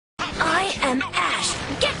Damn Ash!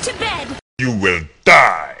 Get to bed! You will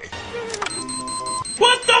die!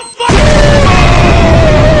 What the fuck?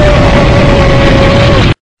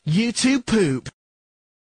 You two poop.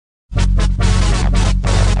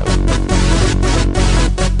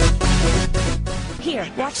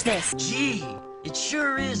 Here, watch this. Gee, it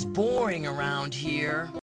sure is boring around here.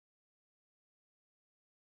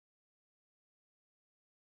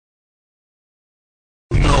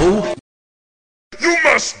 No! You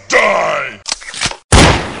must die!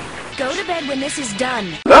 Go to bed when this is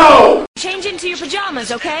done. No! Change into your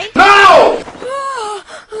pajamas, okay? No!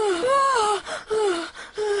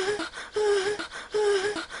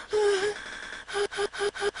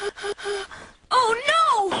 Oh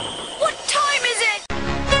no! What time is it?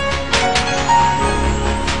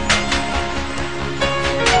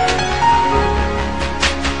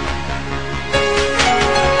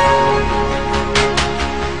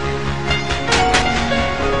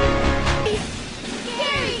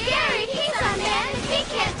 Gary, he's a man. He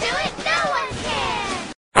can't do it. No one can.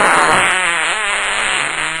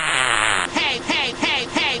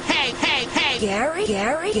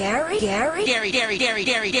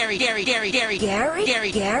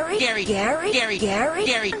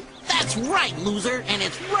 Gary. That's right, loser, and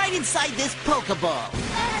it's right inside this Pokeball.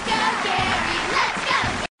 Let's go, Gary. Let's go.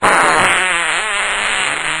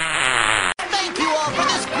 Thank you all for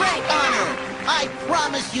this great honor. I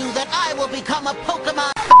promise you that I will become a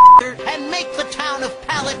Pokemon and make the town of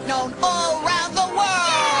Pallet known all around the world.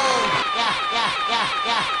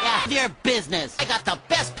 Yeah. Your business. I got the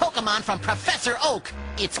best Pokemon from Professor Oak.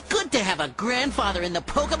 It's good to have a grandfather in the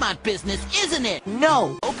Pokemon business, isn't it?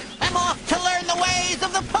 No. Oak, I'm off to learn the ways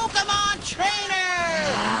of the Pokemon trainer.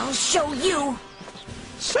 I'll show you.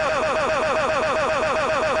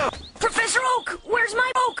 Professor Oak, where's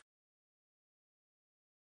my oak?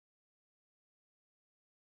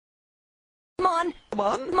 Come on.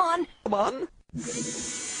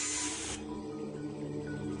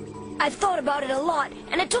 I've thought about it a lot,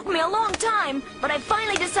 and it took me a long time, but I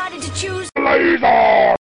finally decided to choose...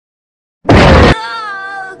 Laser!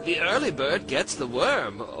 Ah! The early bird gets the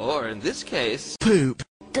worm, or in this case... Poop.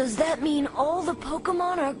 Does that mean all the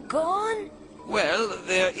Pokemon are gone? Well,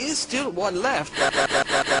 there is still one left.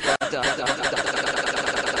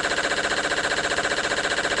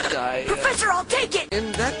 Professor, I'll take it!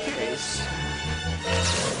 In that case...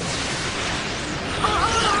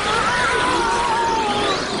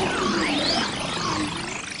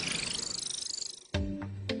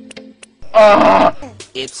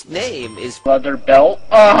 Its name is Leather belt.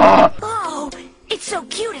 Oh, it's so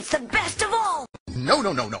cute, it's the best of all! No.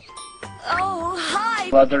 Oh, hi!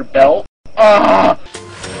 Leather belt. I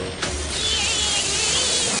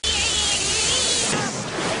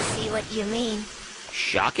see what you mean.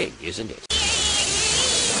 shocking, isn't it?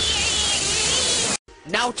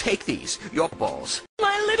 Now take these, your balls.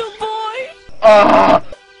 My little boy!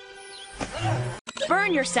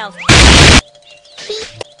 Burn yourself!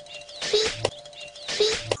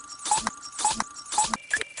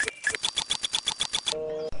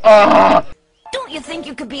 Don't you think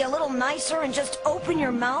you could be a little nicer and just open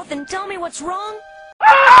your mouth and tell me what's wrong?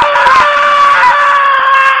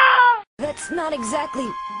 That's not exactly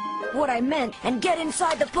what I meant. And get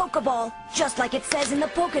inside the Pokeball, just like it says in the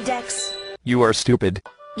Pokedex. You are stupid.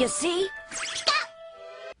 You see?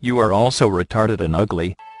 You are also retarded and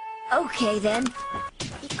ugly. Okay then.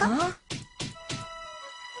 Huh?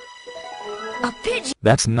 A Pidgey?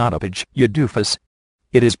 That's not a Pidge, you doofus.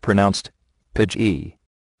 It is pronounced Pidgey.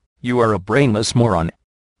 You are a brainless moron.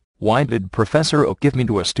 Why did Professor Oak give me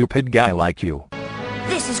to a stupid guy like you?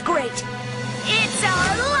 This is great! It's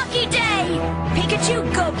our lucky day! Pikachu,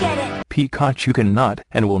 go get it! Pikachu cannot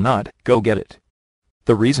and will not go get it.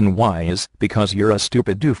 The reason why is because you're a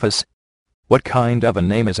stupid doofus. What kind of a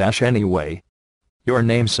name is Ash anyway? Your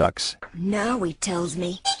name sucks. Now he tells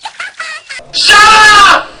me. Shut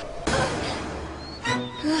up!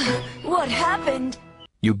 What happened?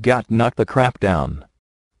 You got knocked the crap down.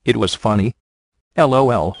 It was funny.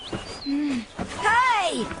 LOL.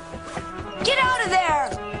 Hey! Get out of there!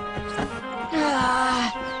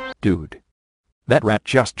 Dude. That rat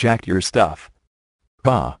just jacked your stuff.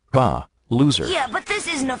 Bah, loser. Yeah, but this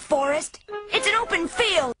isn't a forest. It's an open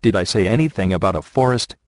field. Did I say anything about a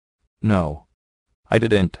forest? No. I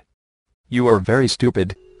didn't. You are very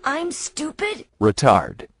stupid. I'm stupid?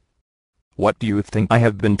 Retard. What do you think I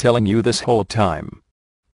have been telling you this whole time?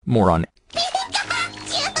 Moron.